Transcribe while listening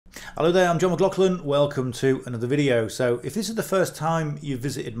Hello there, I'm John McLaughlin. Welcome to another video. So if this is the first time you've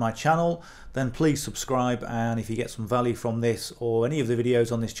visited my channel, then please subscribe, and if you get some value from this or any of the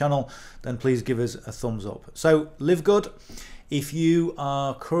videos on this channel, then please give us a thumbs up. So LiveGood, if you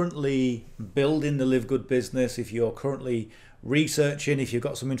are currently building the LiveGood business, if you're currently researching, if you've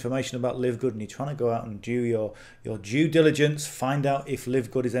got some information about LiveGood and you're trying to go out and do your due diligence, find out if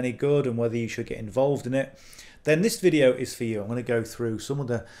LiveGood is any good and whether you should get involved in it, then this video is for you. I'm going to go through some of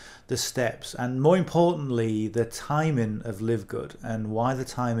the steps and, more importantly, the timing of LiveGood and why the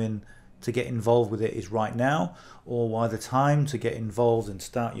timing to get involved with it is right now, or why the time to get involved and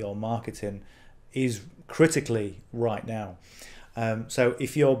start your marketing is critically right now. So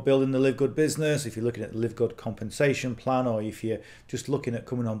if you're building the LiveGood business, if you're looking at the LiveGood compensation plan, or if you're just looking at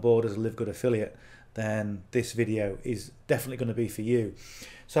coming on board as a LiveGood affiliate, then this video is definitely going to be for you.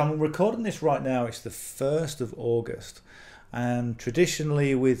 So I'm recording this right now. It's the 1st of August, and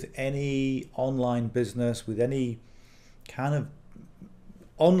traditionally with any online business, with any kind of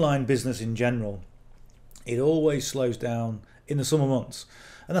online business in general, it always slows down in the summer months,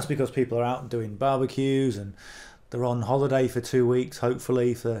 and that's because people are out doing barbecues and they're on holiday for 2 weeks,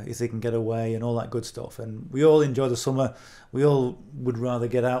 hopefully, if they can get away and all that good stuff. And we all enjoy the summer. We all would rather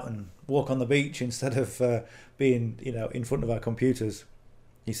get out and walk on the beach instead of being, in front of our computers.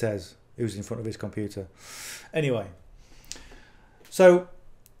 He says, who's in front of his computer. Anyway, so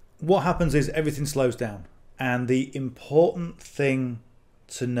what happens is everything slows down. And the important thing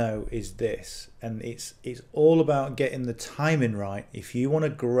to know is this, and it's all about getting the timing right. If you want to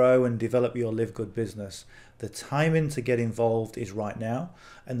grow and develop your LiveGood business, the timing to get involved is right now,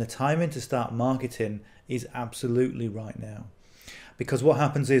 and the timing to start marketing is absolutely right now. Because what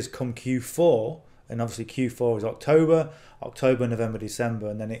happens is, come Q4, and obviously Q4 is October, November, December,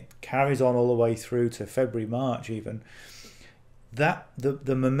 and then it carries on all the way through to February, March even. That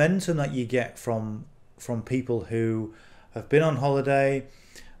the momentum that you get from people who have been on holiday,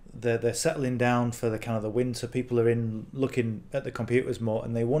 they're settling down for the kind of the winter. People are looking at the computers more,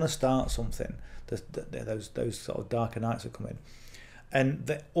 and they want to start something. Those sort of darker nights are coming, and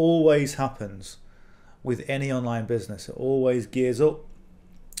that always happens with any online business. It always gears up,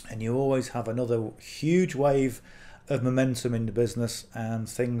 and you always have another huge wave of momentum in the business, and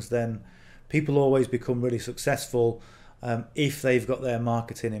things then people always become really successful if they've got their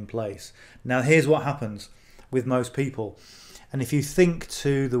marketing in place. Now, here's what happens with most people. And if you think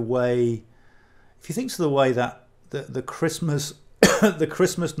to the way, that the Christmas, the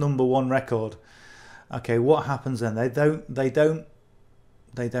Christmas #1 record, okay, what happens then? They don't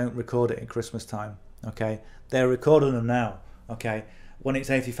record it in Christmas time. Okay, they're recording them now. Okay, when it's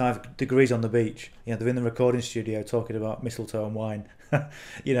 85 degrees on the beach, they're in the recording studio talking about mistletoe and wine,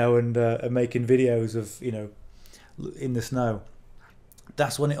 and making videos of in the snow.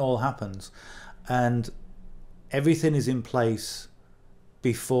 That's when it all happens, and everything is in place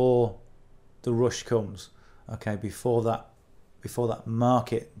before the rush comes. Okay, before that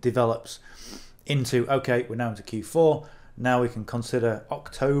market develops into, okay, we're now into Q4. Now we can consider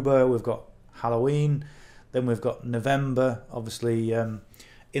October. We've got Halloween, then we've got November. Obviously, in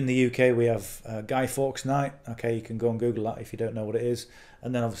the UK we have Guy Fawkes Night. Okay, you can go and Google that if you don't know what it is.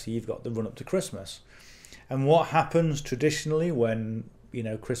 And then obviously you've got the run up to Christmas. And what happens traditionally when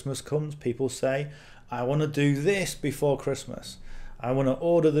Christmas comes? People say, I want to do this before Christmas. I want to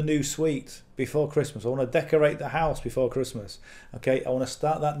order the new suite before Christmas. I want to decorate the house before Christmas. Okay, I want to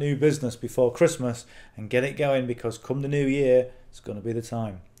start that new business before Christmas and get it going, because come the new year, it's going to be the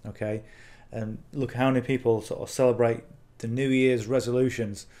time. Okay, and look how many people sort of celebrate the New Year's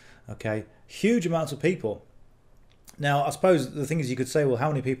resolutions. Okay, huge amounts of people. Now, I suppose the thing is, you could say, well, how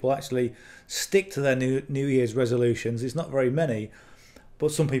many people actually stick to their New Year's resolutions? It's not very many,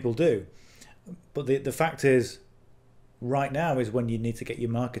 but some people do. But the fact is, right now is when you need to get your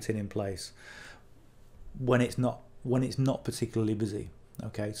marketing in place, when it's not particularly busy.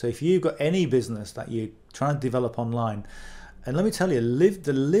 Okay, so if you've got any business that you're trying to develop online, and let me tell you,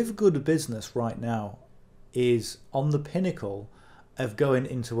 the LiveGood business right now is on the pinnacle of going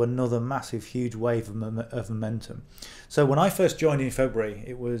into another massive, huge wave of momentum. So when I first joined in February,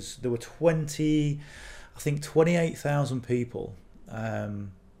 there were 28,000 people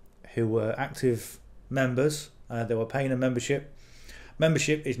who were active members. They were paying a membership.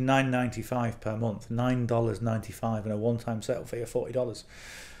 Membership is $9.95 per month, $9.95, and a one-time setup fee of $40.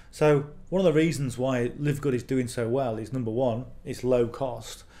 So one of the reasons why LiveGood is doing so well is, number one, it's low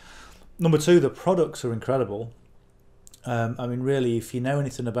cost. Number two, the products are incredible. I mean, really, if you know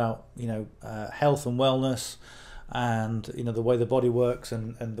anything about health and wellness, and the way the body works,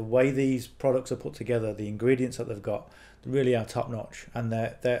 and the way these products are put together, the ingredients that they've got, they really are top notch, and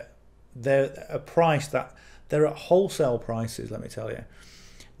they're they're a price that they're at wholesale prices, let me tell you.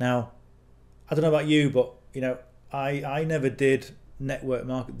 Now, I don't know about you, but you know, I never did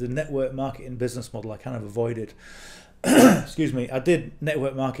the network marketing business model. I kind of avoided. Excuse me. I did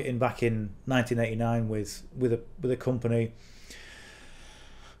network marketing back in 1989 with a company.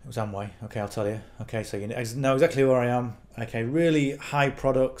 It was Amway. Okay, I'll tell you. Okay, so you know exactly where I am. Okay, really high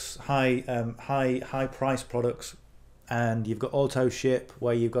products, high price products, and you've got auto ship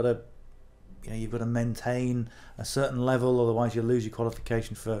where you've got to maintain a certain level, otherwise you lose your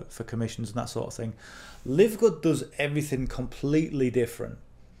qualification for commissions and that sort of thing. LiveGood does everything completely different,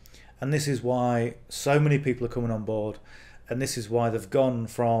 and this is why so many people are coming on board, and this is why they've gone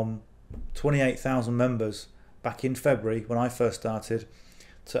from 28,000 members back in February when I first started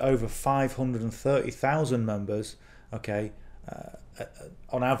to over 530,000 members. Okay,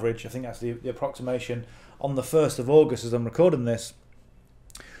 on average. I think that's the approximation on the 1st of August as I'm recording this,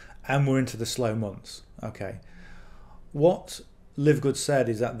 and we're into the slow months. Okay, what LiveGood said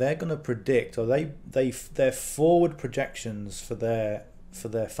is that they're going to predict, or their forward projections for their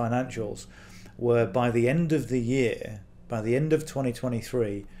financials were by the end of the year, by the end of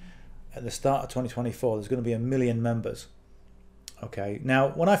 2023, at the start of 2024, there's going to be 1 million members. Okay, now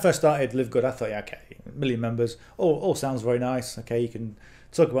when I first started LiveGood, I thought, yeah, okay, 1 million members, all sounds very nice. Okay, you can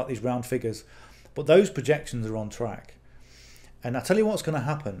talk about these round figures, but those projections are on track. And I tell you what's going to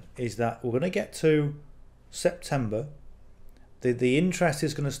happen is that we're going to get to September, the interest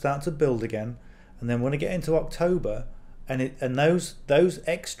is going to start to build again, and then we're going to get into October, and those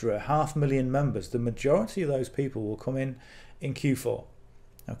extra 500,000 members, the majority of those people will come in Q4,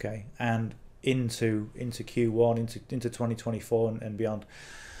 okay, and into Q1, into 2024 and beyond.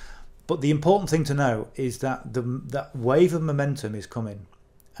 But the important thing to know is that that wave of momentum is coming,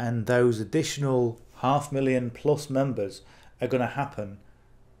 and those additional 500,000 plus members are going to happen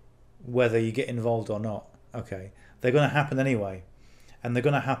whether you get involved or not. Okay, they're going to happen anyway, and they're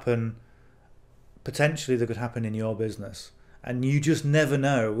going to happen, potentially they could happen in your business, and you just never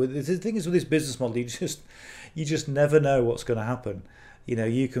know. The thing is with this business model, you just never know what's going to happen. You know,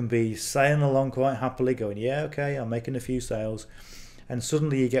 you can be sailing along quite happily going, yeah, okay, I'm making a few sales, and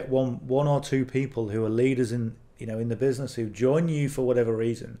suddenly you get one or two people who are leaders in the business who join you for whatever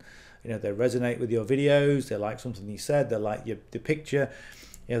reason. You know, they resonate with your videos, they like something you said, they like the picture,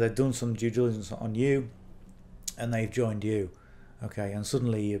 you know, they've done some due diligence on you, and they've joined you. Okay, and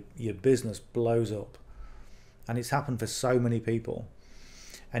suddenly your business blows up, and it's happened for so many people.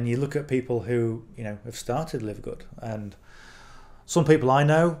 And you look at people who have started LiveGood, and some people I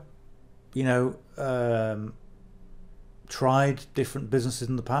know, tried different businesses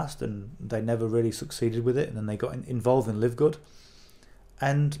in the past and they never really succeeded with it, and then they got involved in LiveGood,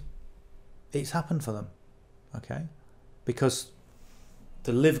 and it's happened for them. Okay, because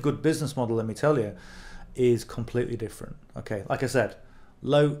the LiveGood business model, let me tell you, is completely different. Okay, like I said,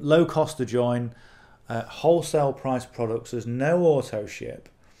 low cost to join, wholesale price products. There's no auto ship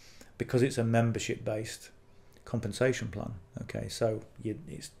because it's a membership based compensation plan. Okay, so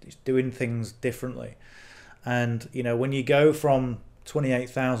it's doing things differently, and when you go from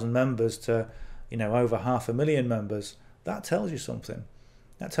 28,000 members to over 500,000 members, that tells you something.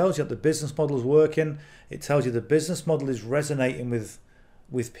 That tells you that the business model is working. It tells you the business model is resonating with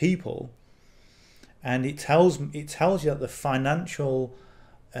people, and it tells you that the financial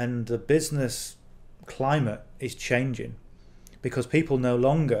and the business climate is changing, because people no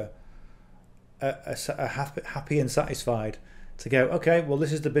longer are happy and satisfied to go, okay, well,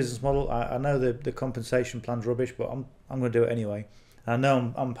 this is the business model. I know the compensation plan's rubbish, but I'm going to do it anyway. And I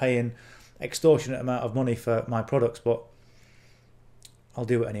know I'm paying extortionate amount of money for my products, but I'll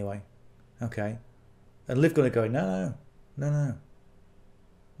do it anyway. Okay, and LiveGood are going, no,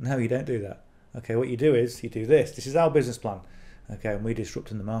 you don't do that. Okay, what you do is you do this. This is our business plan. Okay, and we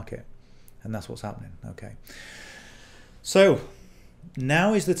disrupt in the market, and that's what's happening. Okay, so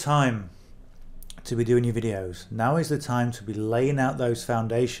now is the time to be doing your videos. Now is the time to be laying out those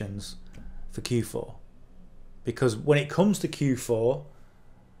foundations for Q4, because when it comes to Q4,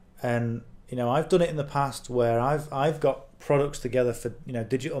 and I've done it in the past where I've got products together for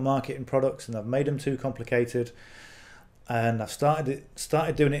digital marketing products, and I've made them too complicated, and I've started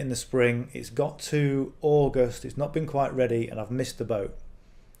doing it in the spring. It's got to August, it's not been quite ready, and I've missed the boat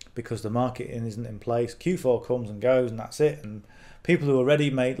because the marketing isn't in place. Q4 comes and goes, and that's it, and people who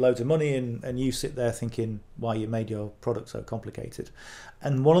already made loads of money, and you sit there thinking why you made your product so complicated.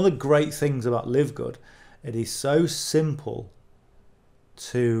 And one of the great things about LiveGood, it is so simple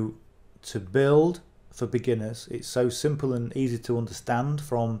to build for beginners. It's so simple and easy to understand.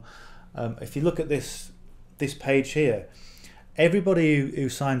 From if you look at this page here, everybody who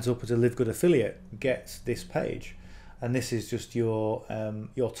signs up as a LiveGood affiliate gets this page, and this is just your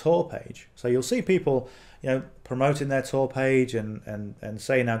tour page. So you'll see people, promoting their tour page and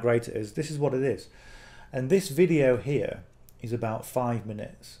saying how great it is. This is what it is, and this video here is about 5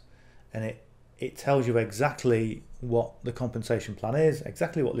 minutes, and it tells you exactly what the compensation plan is,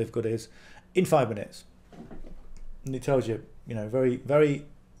 exactly what LiveGood is, in 5 minutes, and it tells you,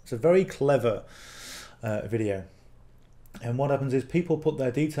 it's a very clever video. And what happens is people put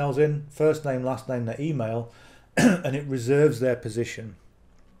their details in, first name, last name, their email, and it reserves their position.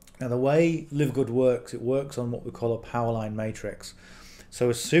 Now the way LiveGood works, it works on what we call a powerline matrix. So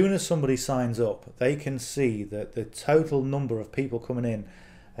as soon as somebody signs up, they can see that the total number of people coming in,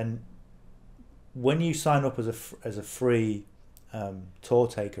 and when you sign up as a free tour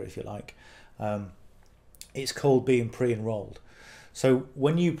taker, if you like, it's called being pre-enrolled. So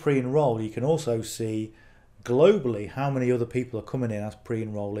when you pre-enroll, you can also see globally how many other people are coming in as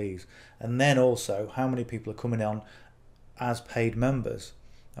pre-enrollees, and then also how many people are coming on as paid members.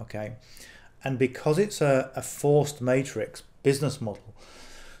 Okay, and because it's a forced matrix business model,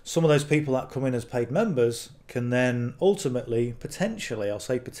 some of those people that come in as paid members can then ultimately, potentially, I'll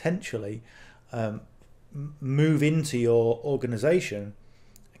say potentially, move into your organization,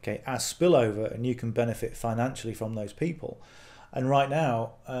 okay, as spillover, and you can benefit financially from those people. And right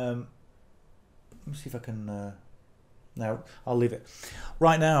now, let me see if I can. No, I'll leave it.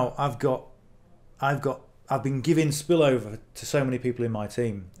 Right now, I've been giving spillover to so many people in my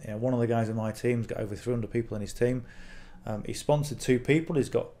team. One of the guys in my team's got over 300 people in his team. He sponsored 2 people. He's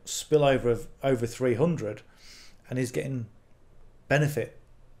got spillover of over 300, and he's getting benefit.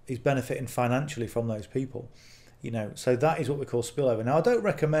 He's benefiting financially from those people. So that is what we call spillover. Now, I don't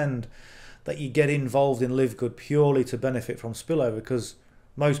recommend that you get involved in LiveGood purely to benefit from spillover, because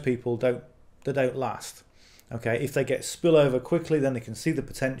most people don't last. Okay, if they get spillover quickly, then they can see the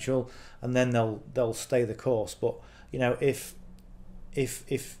potential, and then they'll stay the course. But if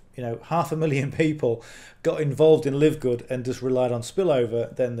 500,000 people got involved in LiveGood and just relied on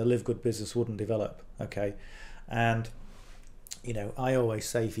spillover, then the LiveGood business wouldn't develop. Okay, and I always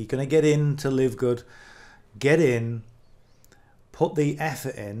say, if you're going to get into LiveGood, get in, put the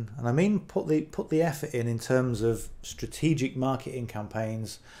effort in, and I mean put the effort in terms of strategic marketing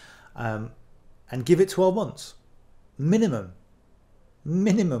campaigns, and give it 12 months minimum.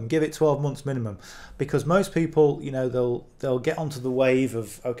 Give it 12 months minimum, because most people, they'll get onto the wave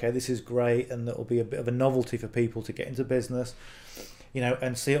of, okay, this is great, and it'll be a bit of a novelty for people to get into business,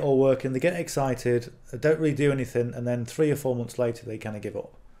 and see it all working. They get excited, they don't really do anything, and then 3 or 4 months later they kind of give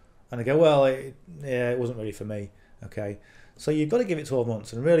up, and they go, well, it wasn't really for me. Okay, so you've got to give it 12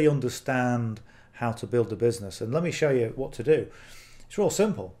 months and really understand how to build the business. And let me show you what to do. It's real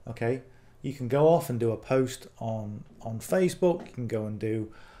simple. Okay, you can go off and do a post on Facebook. You can go and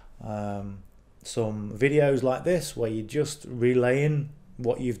do some videos like this, where you're just relaying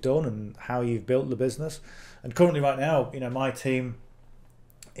what you've done and how you've built the business. And currently right now, my team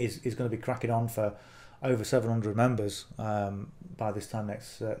is going to be cracking on for over 700 members by this time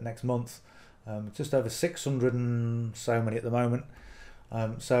next month. Just over 600 and so many at the moment.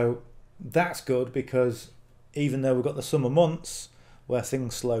 So that's good, because even though we've got the summer months where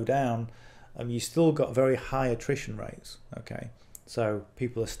things slow down, you still got very high attrition rates. Okay, so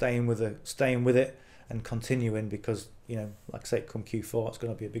people are staying with it and continuing, because like I say, come Q4, it's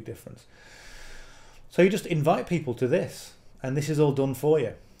going to be a big difference. So you just invite people to this, and this is all done for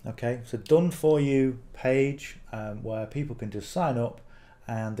you. Okay, so done for you page, where people can just sign up,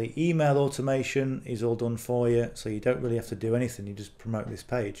 and the email automation is all done for you, so you don't really have to do anything. You just promote this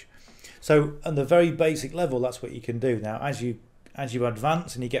page. So on the very basic level, that's what you can do. Now, as you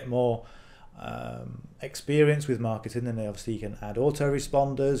advance and you get more experience with marketing, then obviously you can add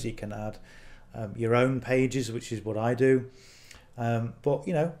autoresponders, you can add your own pages, which is what I do. But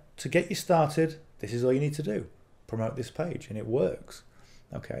to get you started, this is all you need to do: promote this page, and it works.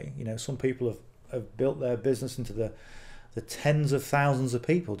 Okay, some people have built their business into the tens of thousands of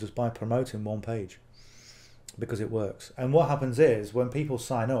people just by promoting one page, because it works. And what happens is, when people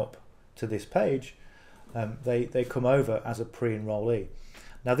sign up to this page, they come over as a pre-enrollee.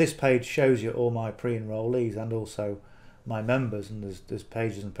 Now this page shows you all my pre-enrollees and also my members, and there's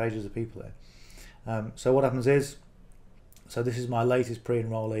pages and pages of people there. So what happens is, so this is my latest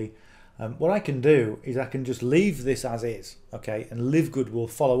pre-enrollee. What I can do is I can just leave this as is, okay, and LiveGood will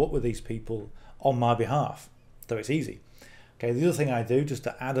follow up with these people on my behalf. So it's easy. Okay, the other thing I do, just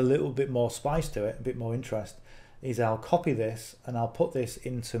to add a little bit more spice to it, a bit more interest, is I'll copy this and I'll put this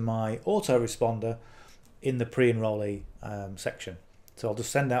into my autoresponder in the pre-enrollee section. So I'll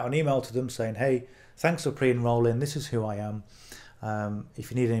just send out an email to them saying, hey, thanks for pre-enrolling, this is who I am.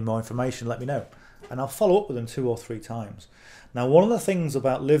 If you need any more information, let me know, and I'll follow up with them 2 or 3 times. Now, one of the things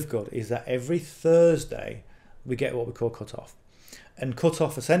about LiveGood is that every Thursday we get what we call cutoff, and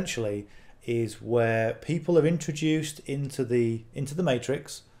cutoff essentially is where people are introduced into the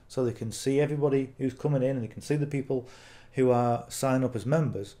matrix, so they can see everybody who's coming in, and they can see the people who are signing up as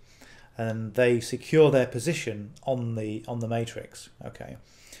members, and they secure their position on the matrix. Okay,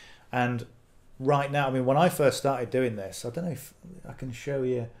 and right now, I mean, when I first started doing this, I don't know if I can show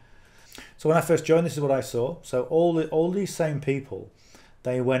you. So when I first joined, this is what I saw. So all these same people,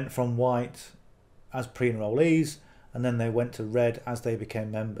 they went from white as pre-enrollees, and then they went to red as they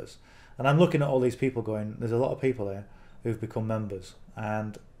became members. And I'm looking at all these people going, there's a lot of people there who've become members.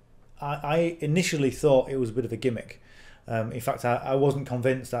 And I initially thought it was a bit of a gimmick. In fact, I wasn't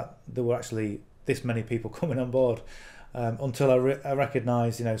convinced that there were actually this many people coming on board until I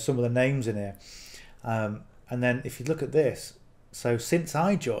recognised, you know, some of the names in here. And then if you look at this, so since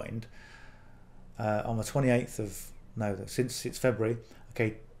I joined on the 28th of, no, since it's February,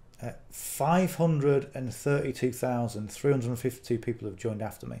 okay, 532,352 people have joined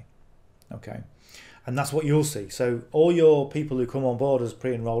after me. Okay, and that's what you'll see. So all your people who come on board as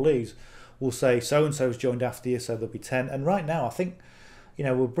pre-enrollees will say so-and-so's joined after you, so there'll be 10. And right now, I think, you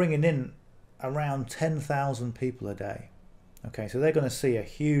know, we're bringing in around 10,000 people a day. Okay, so they're going to see a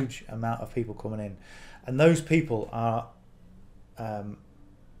huge amount of people coming in. And those people are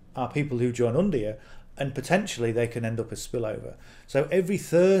people who join under you, and potentially they can end up as spillover. So every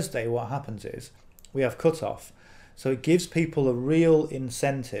Thursday what happens is we have cut-off. So it gives people a real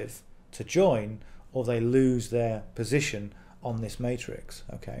incentive to join, or they lose their position on this matrix.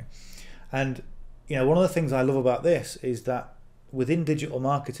 Okay, and you know, one of the things I love about this is that within digital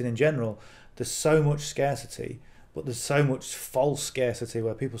marketing in general, there's so much scarcity, but there's so much false scarcity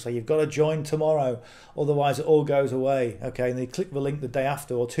where people say you've got to join tomorrow, otherwise it all goes away. Okay, and they click the link the day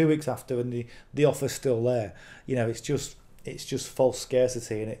after or 2 weeks after, and the offer's still there. You know, it's just false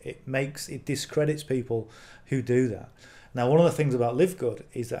scarcity, and it discredits people who do that. Now, one of the things about LiveGood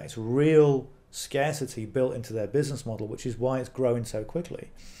is that it's real scarcity built into their business model, which is why it's growing so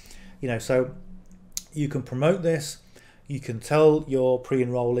quickly. You know, so you can promote this, you can tell your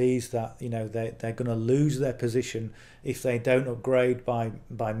pre-enrollees that, you know, they're going to lose their position if they don't upgrade by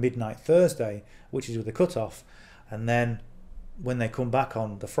midnight Thursday, which is with the cutoff, and then when they come back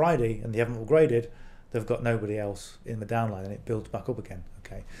on the Friday and they haven't upgraded, they've got nobody else in the downline, and it builds back up again.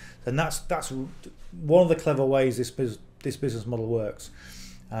 Okay, and that's one of the clever ways this business model works,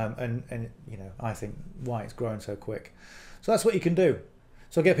 and you know, I think why it's growing so quick. So that's what you can do.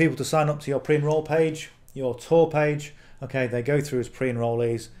 So get people to sign up to your pre-enroll page, your tour page. Okay, they go through as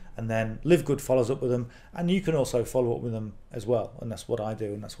pre-enrollees, and then LiveGood follows up with them, and you can also follow up with them as well, and that's what I do,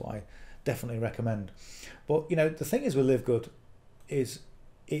 and that's what I definitely recommend. But you know, the thing is with LiveGood is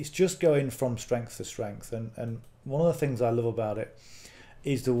it's just going from strength to strength, and one of the things I love about it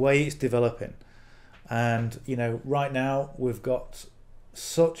is the way it's developing. And you know, right now we've got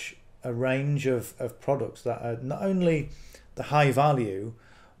such a range of products that are not only the high value,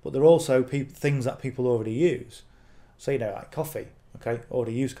 but they're also things that people already use. So, you know, like coffee, okay,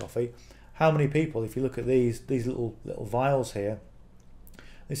 already use coffee. How many people, if you look at these little vials here,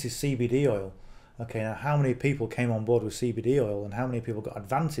 this is CBD oil. Okay, now how many people came on board with CBD oil, and how many people got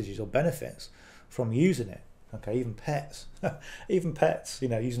advantages or benefits from using it? Okay, even pets, even pets, you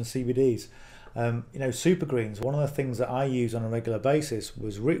know, using CBDs. You know, super greens. One of the things that I use on a regular basis were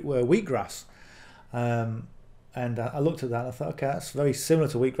wheatgrass. And I looked at that and I thought, okay, that's very similar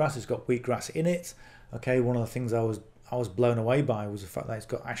to wheatgrass. It's got wheatgrass in it. Okay, one of the things I was blown away by was the fact that it's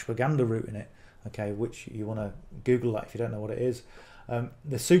got ashwagandha root in it. Okay, which you want to Google that if you don't know what it is.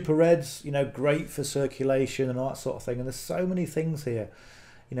 The super reds, you know, great for circulation and all that sort of thing. And there's so many things here,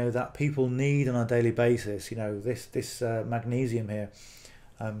 you know, that people need on a daily basis. You know, this magnesium here,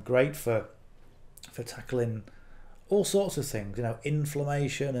 great for tackling all sorts of things. You know,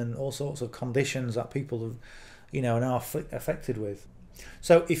 inflammation and all sorts of conditions that people have, you know, are now affected with.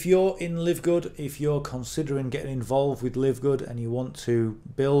 So if you're in LiveGood, if you're considering getting involved with LiveGood and you want to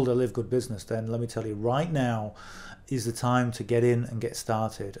build a LiveGood business, then let me tell you, right now is the time to get in and get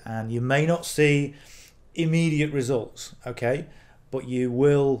started. And you may not see immediate results, okay, but you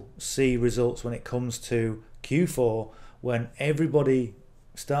will see results when it comes to Q4, when everybody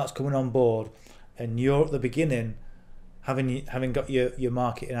starts coming on board and you're at the beginning, having got your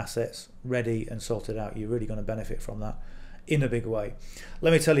marketing assets ready and sorted out. You're really going to benefit from that in a big way.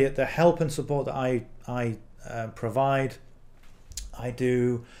 Let me tell you, the help and support that I provide, I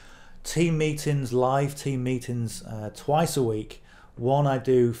do team meetings, live team meetings twice a week. One I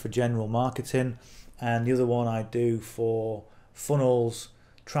do for general marketing, and the other one I do for funnels,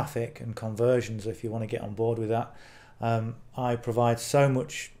 traffic and conversions if you want to get on board with that. I provide so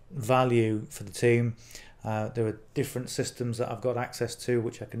much value for the team. There are different systems that I've got access to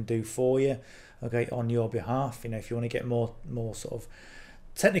which I can do for you, okay, on your behalf. You know, if you want to get more sort of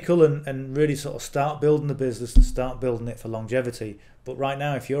technical and really sort of start building the business and start building it for longevity. But right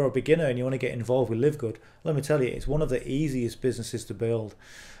now, if you're a beginner and you want to get involved with LiveGood, let me tell you, it's one of the easiest businesses to build,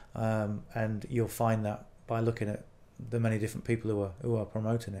 and you'll find that by looking at the many different people who are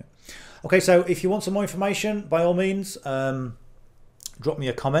promoting it. Okay, so if you want some more information, by all means, drop me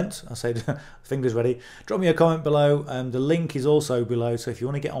a comment. I said fingers ready. Drop me a comment below. The link is also below, so if you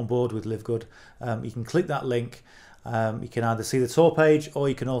want to get on board with LiveGood, you can click that link. You can either see the tour page, or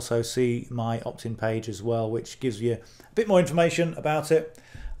you can also see my opt-in page as well, which gives you a bit more information about it.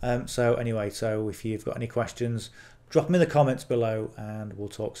 So anyway, so if you've got any questions, drop them in the comments below and we'll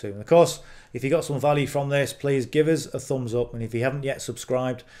talk soon. Of course, if you got some value from this, please give us a thumbs up, and if you haven't yet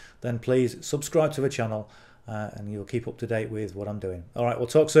subscribed, then please subscribe to the channel, and you'll keep up to date with what I'm doing. All right, we'll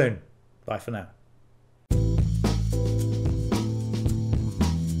talk soon. Bye for now.